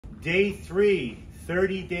Day 3,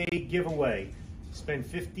 30-day giveaway. Spend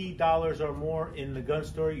 $50 or more in the gun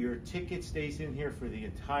store. Your ticket stays in here for the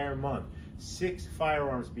entire month. 6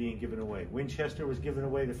 firearms being given away. Winchester was given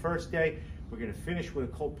away the first day. We're going to finish with a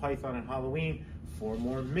Colt Python on Halloween. 4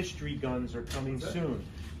 more mystery guns are coming soon.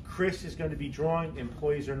 Chris is going to be drawing.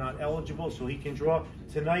 Employees are not eligible, so he can draw.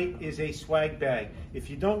 Tonight is a swag bag. If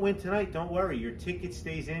you don't win tonight, don't worry. Your ticket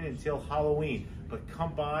stays in until Halloween. But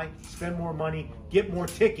come by, spend more money, get more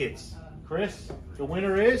tickets. Chris, the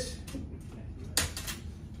winner is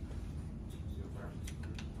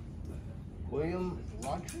William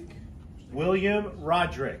Roderick? William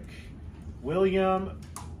Roderick. William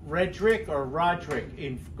Redrick or Roderick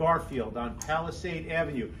in Garfield on Palisade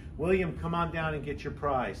Avenue. William, come on down and get your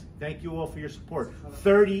prize. Thank you all for your support.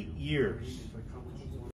 30 years.